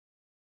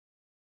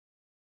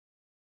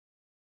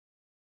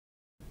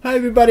Hi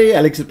everybody,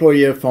 Alex Employee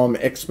here from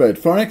Expert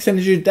Forex, and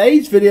in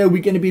today's video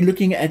we're going to be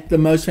looking at the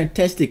most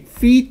fantastic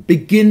feat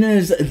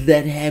beginners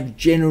that have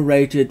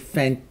generated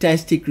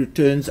fantastic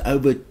returns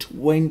over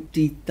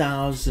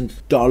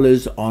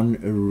 $20,000 on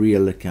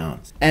real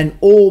accounts, and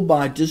all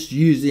by just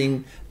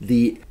using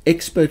the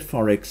Expert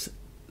Forex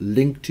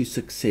Link to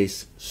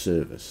Success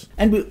service.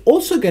 And we're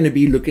also going to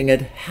be looking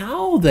at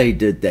how they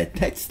did that.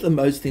 That's the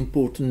most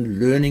important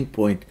learning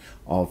point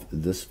of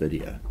this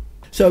video.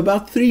 So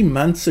about 3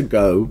 months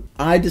ago,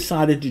 I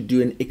decided to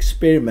do an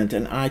experiment,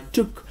 and I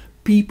took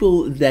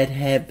people that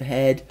have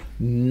had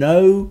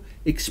no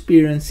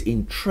experience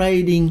in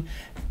trading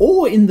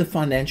or in the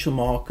financial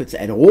markets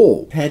at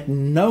all, had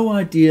no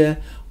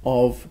idea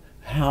of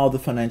how the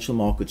financial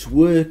markets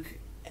work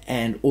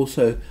and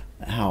also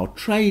how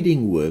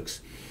trading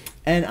works.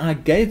 And I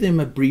gave them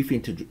a brief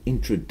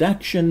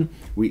introduction.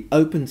 We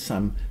opened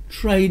some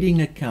trading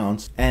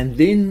accounts, and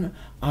then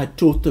I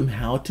taught them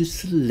how to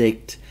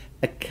select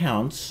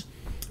accounts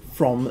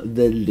from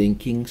the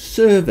linking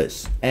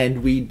service,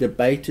 and we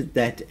debated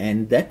that,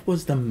 and that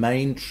was the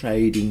main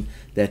trading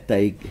that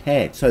they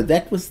had. So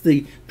that was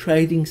the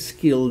trading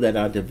skill that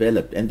I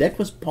developed, and that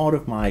was part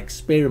of my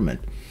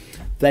experiment.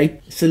 They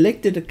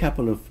selected a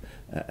couple of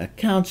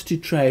accounts to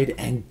trade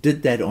and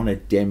did that on a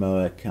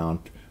demo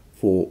account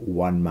for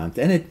 1 month,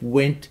 and it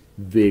went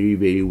very,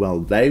 very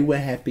well. They were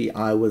happy,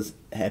 I was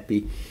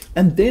happy,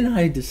 and then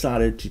I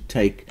decided to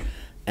take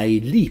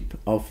a leap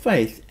of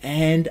faith,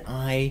 and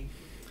I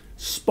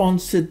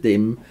sponsored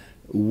them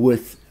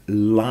with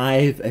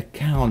live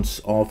accounts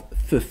of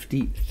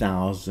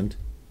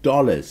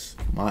 $50,000.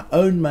 My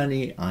own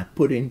money I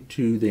put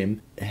into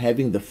them,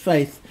 having the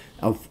faith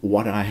of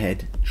what I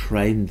had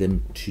trained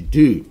them to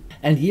do.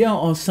 And here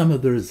are some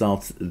of the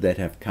results that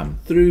have come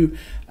through.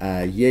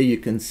 Here you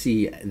can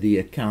see the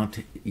account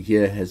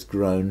here has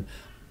grown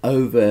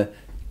over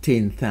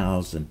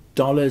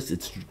 $10,000.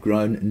 It's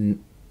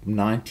grown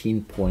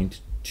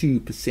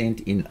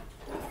 19.2% in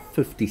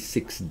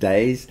 56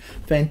 days.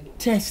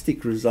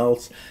 Fantastic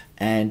results.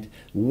 And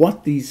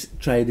what these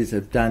traders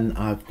have done,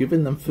 I've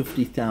given them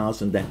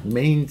 50,000. That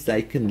means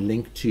they can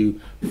link to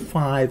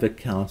 5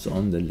 accounts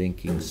on the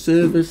linking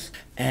service,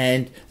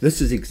 and this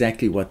is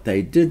exactly what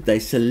they did. They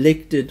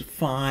selected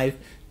 5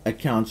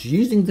 accounts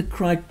using the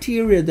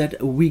criteria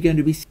that we're going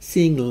to be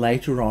seeing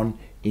later on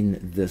in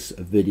this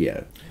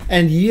video.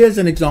 And here's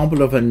an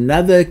example of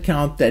another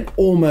account that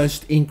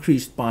almost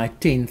increased by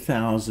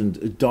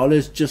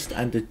 $10,000, just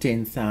under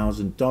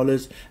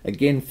 $10,000.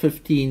 Again,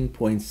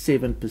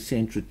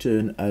 15.7%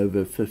 return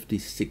over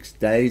 56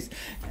 days.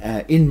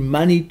 In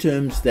money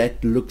terms,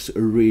 that looks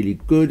really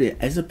good.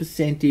 As a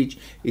percentage,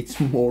 it's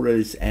more or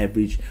less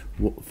average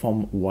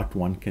from what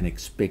one can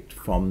expect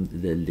from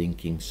the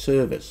linking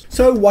service.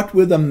 So what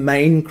were the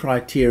main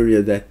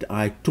criteria that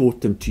I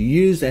taught them to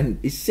use? And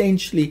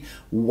essentially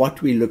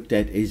what we looked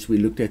at is we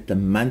looked at the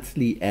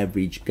monthly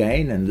average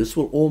gain, and this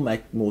will all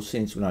make more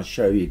sense when I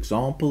show you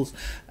examples.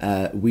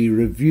 We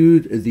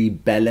reviewed the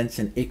balance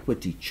and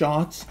equity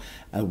charts.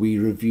 We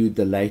reviewed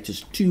the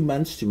latest 2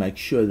 months to make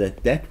sure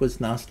that that was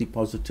nicely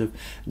positive.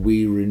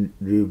 We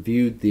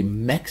reviewed the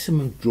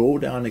maximum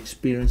drawdown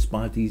experienced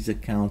by these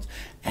accounts,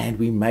 and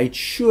we made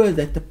sure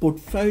that the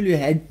portfolio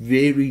had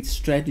varied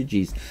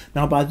strategies.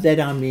 Now by that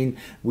I mean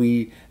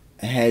we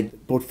had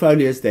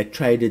portfolios that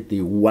traded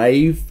the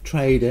wave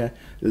trader,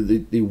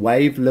 the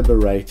wave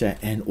liberator,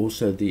 and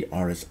also the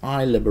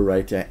RSI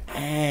liberator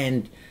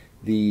and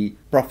the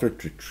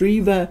profit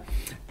retriever.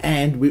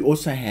 And we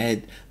also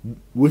had,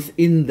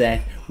 within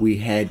that, we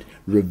had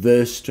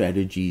reverse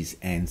strategies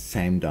and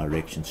same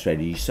direction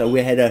strategies. So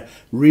we had a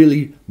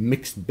really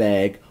mixed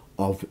bag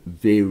of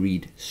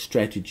varied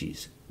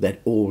strategies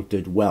that all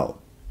did well.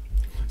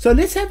 So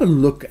let's have a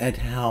look at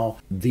how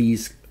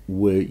these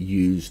were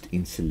used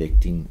in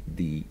selecting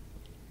the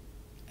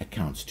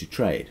accounts to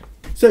trade.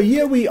 So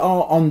here we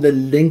are on the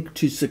Link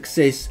to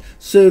Success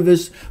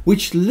service,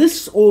 which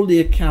lists all the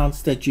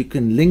accounts that you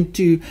can link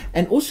to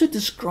and also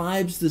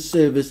describes the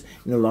service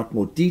in a lot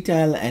more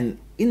detail. And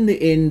in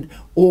the end,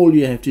 all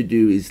you have to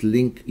do is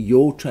link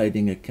your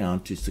trading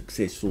account to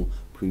successful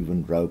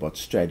proven robot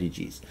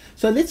strategies.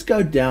 So let's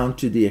go down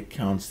to the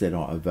accounts that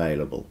are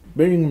available,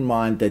 bearing in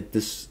mind that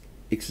this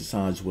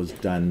exercise was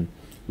done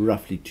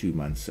roughly 2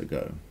 months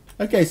ago.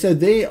 Okay, so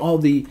there are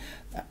the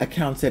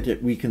accounts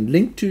that we can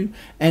link to,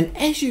 and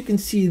as you can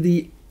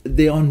see,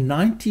 there are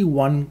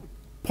 91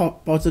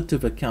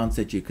 positive accounts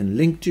that you can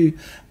link to.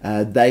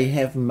 They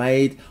have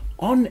made,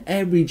 on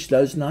average,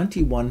 those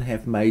 91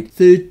 have made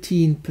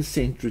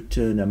 13%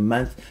 return a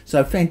month.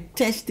 So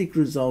fantastic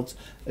results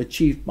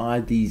achieved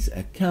by these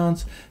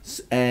accounts,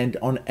 and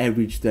on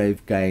average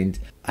they've gained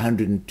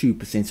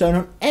 102%. So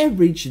on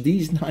average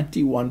these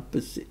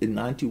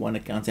 91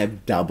 accounts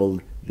have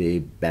doubled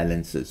their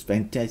balances.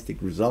 Fantastic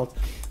results.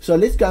 So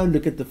let's go and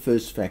look at the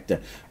first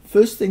factor.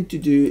 First thing to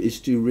do is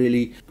to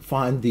really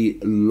find the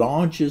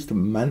largest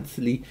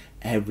monthly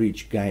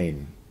average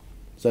gain.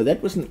 So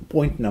that was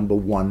point number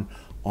 1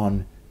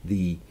 on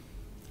the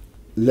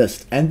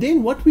list. And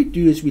then what we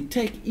do is we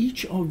take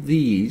each of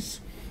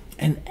these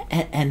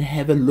and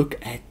have a look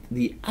at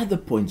the other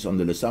points on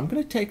the list. So I'm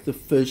going to take the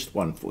first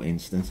one, for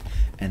instance,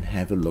 and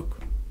have a look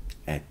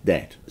at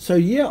that. So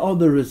here are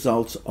the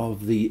results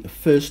of the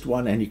first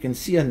one, and you can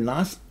see a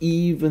nice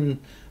even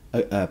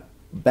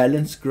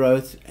balance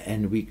growth.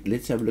 And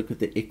let's have a look at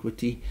the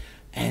equity.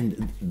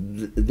 And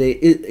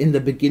in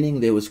the beginning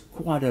there was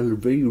quite a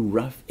very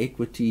rough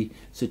equity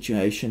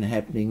situation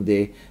happening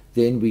there.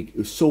 Then we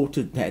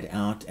sorted that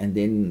out, and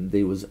then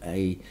there was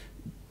a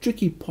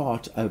tricky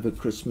part over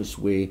Christmas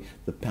where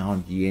the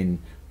pound yen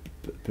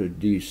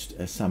produced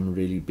some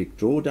really big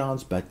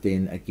drawdowns, but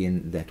then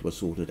again that was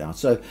sorted out.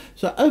 So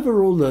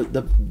overall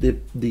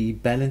the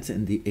balance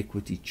and the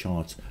equity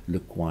charts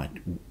look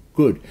quite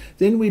good.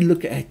 Then we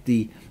look at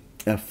the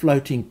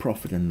floating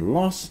profit and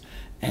loss,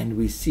 and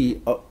we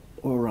see, oh,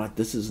 all right,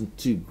 this isn't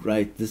too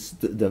great.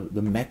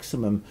 The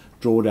maximum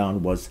drawdown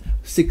was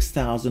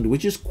 6,000,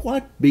 which is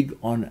quite big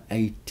on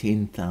a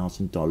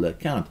 $10,000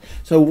 account.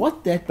 So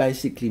what that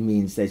basically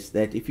means is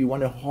that if you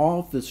want to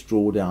halve this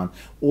drawdown,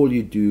 all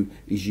you do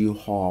is you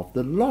halve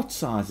the lot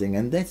sizing,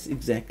 and that's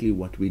exactly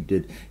what we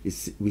did.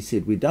 Is we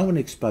said we don't want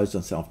to expose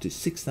ourselves to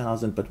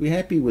 6,000, but we're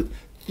happy with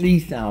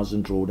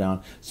 3,000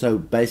 drawdown. So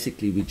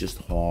basically we just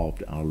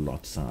halved our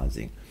lot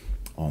sizing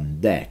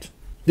on that.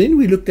 Then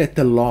we looked at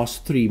the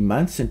last 3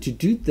 months, and to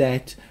do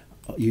that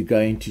you go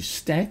into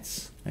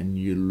stats and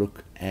you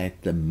look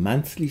at the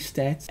monthly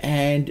stats,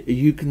 and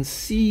you can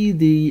see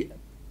the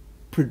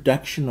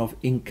production of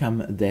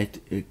income that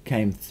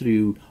came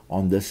through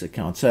on this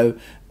account. So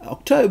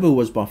October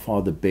was by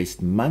far the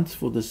best month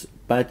for this,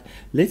 but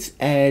let's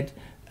add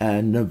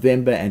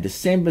November and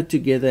December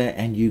together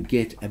and you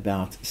get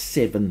about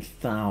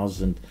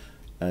 7,000,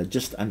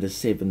 just under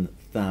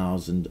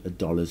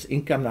 $7,000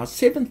 income. Now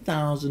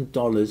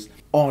 $7,000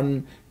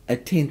 on a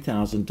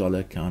 $10,000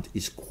 account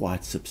is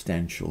quite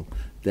substantial.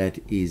 That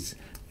is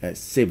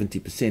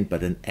 70%,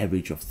 but an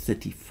average of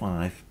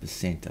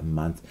 35% a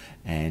month,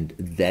 and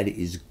that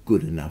is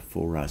good enough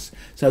for us.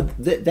 So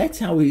that's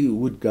how we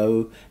would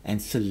go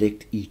and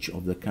select each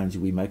of the countries.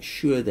 We make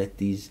sure that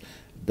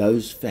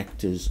those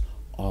factors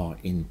are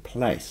in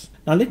place.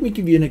 Now let me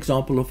give you an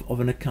example of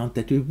an account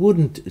that we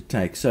wouldn't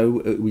take.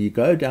 So we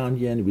go down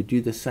here and we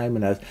do the same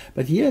as,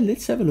 but here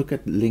let's have a look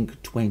at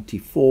link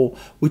 24,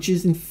 which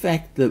is in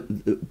fact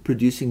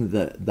producing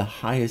the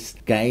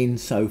highest gain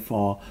so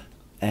far.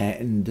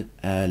 And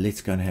let's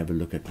go and have a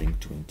look at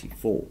link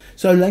 24.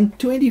 So link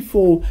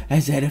 24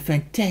 has had a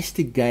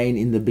fantastic gain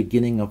in the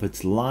beginning of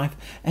its life,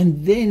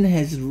 and then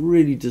has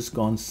really just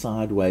gone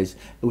sideways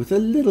with a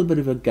little bit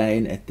of a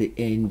gain at the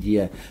end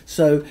here.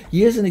 So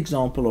here's an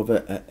example of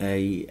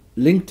a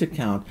linked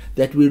account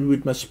that we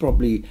would most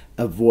probably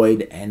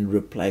avoid and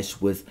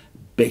replace with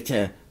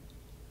better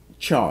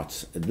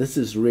charts. This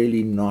is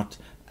really not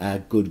a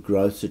good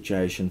growth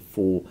situation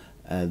for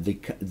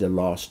the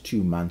last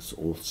 2 months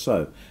or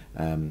so.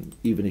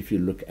 Even if you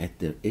look at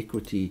the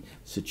equity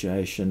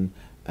situation,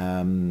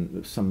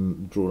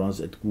 some drawdowns,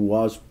 it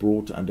was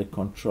brought under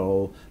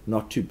control,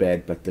 not too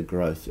bad, but the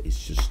growth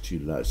is just too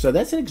low. So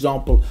that's an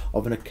example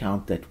of an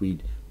account that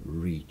we'd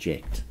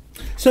reject.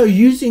 So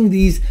using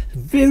these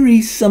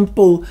very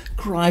simple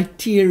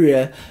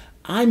criteria,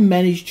 I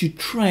managed to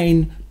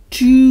train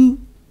 2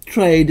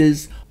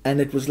 traders, and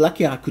it was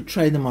lucky I could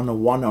train them on a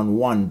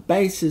one-on-one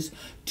basis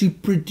to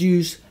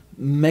produce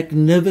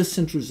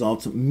magnificent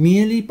results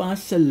merely by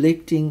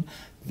selecting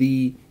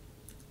the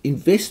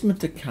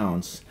investment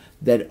accounts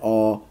that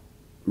are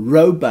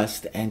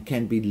robust and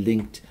can be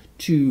linked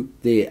to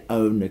their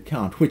own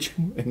account, which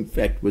in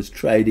fact was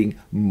trading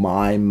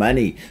my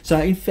money. So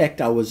in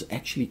fact I was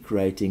actually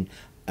creating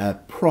a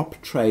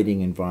prop trading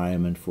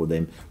environment for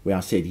them where I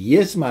said,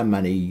 here's my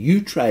money,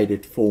 you trade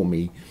it for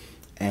me,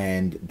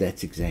 and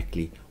that's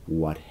exactly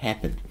what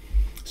happened.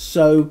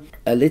 So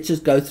let's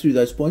just go through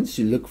those points.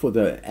 You look for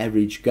the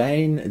average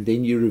gain,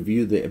 then you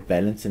review the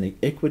balance and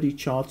equity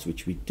charts,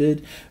 which we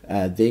did.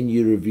 Then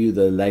you review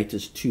the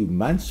latest 2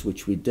 months,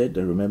 which we did.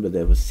 And remember,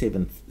 there was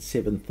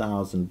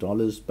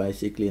 $7,000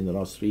 basically in the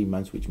last 3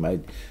 months, which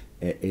made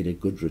it a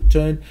good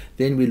return.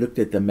 Then we looked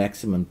at the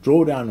maximum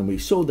drawdown, and we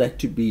saw that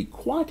to be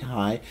quite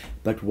high,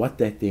 but what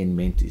that then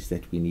meant is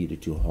that we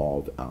needed to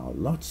halve our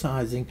lot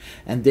sizing,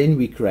 and then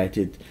we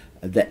created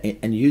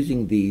and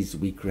using these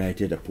we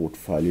created a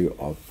portfolio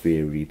of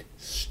varied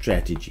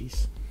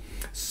strategies.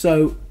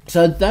 So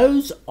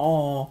those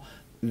are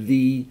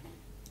the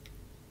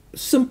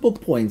simple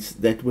points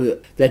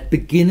that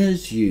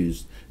beginners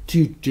use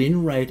to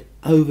generate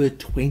over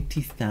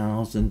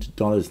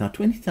 $20,000. Now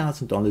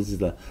 $20,000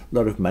 is a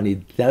lot of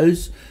money.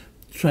 Those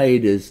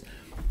traders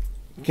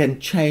can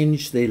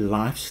change their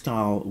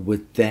lifestyle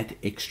with that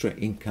extra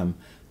income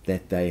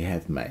that they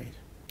have made.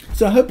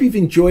 So I hope you've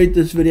enjoyed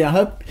this video. I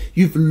hope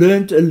you've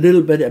learned a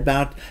little bit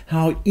about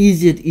how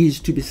easy it is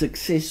to be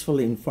successful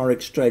in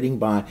Forex trading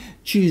by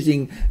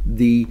choosing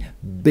the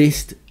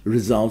best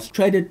results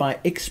traded by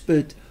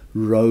expert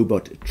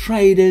robot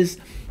traders.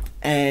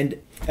 And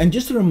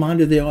just a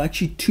reminder, there are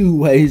actually two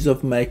ways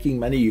of making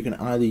money. You can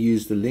either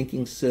use the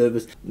linking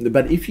service,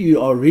 but if you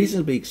are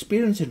reasonably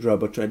experienced at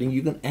robot trading,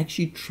 you can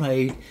actually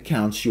trade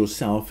accounts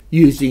yourself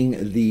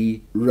using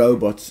the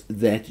robots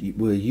that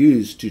were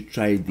used to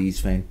trade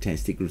these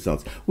fantastic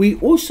results. We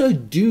also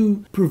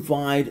do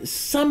provide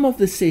some of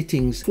the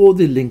settings for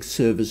the link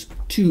service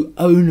to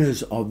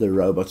owners of the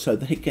robot, so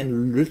they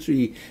can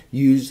literally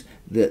use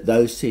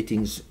those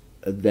settings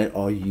that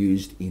are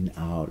used in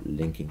our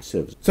linking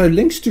service. So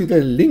links to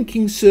the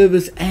linking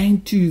service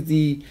and to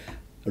the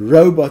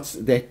robots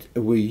that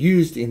were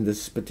used in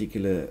this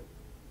particular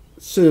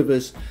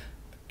service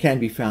can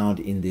be found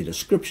in the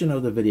description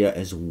of the video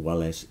as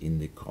well as in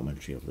the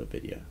commentary of the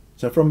video.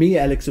 So from me,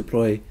 Alex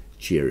Aploy,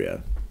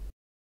 cheerio.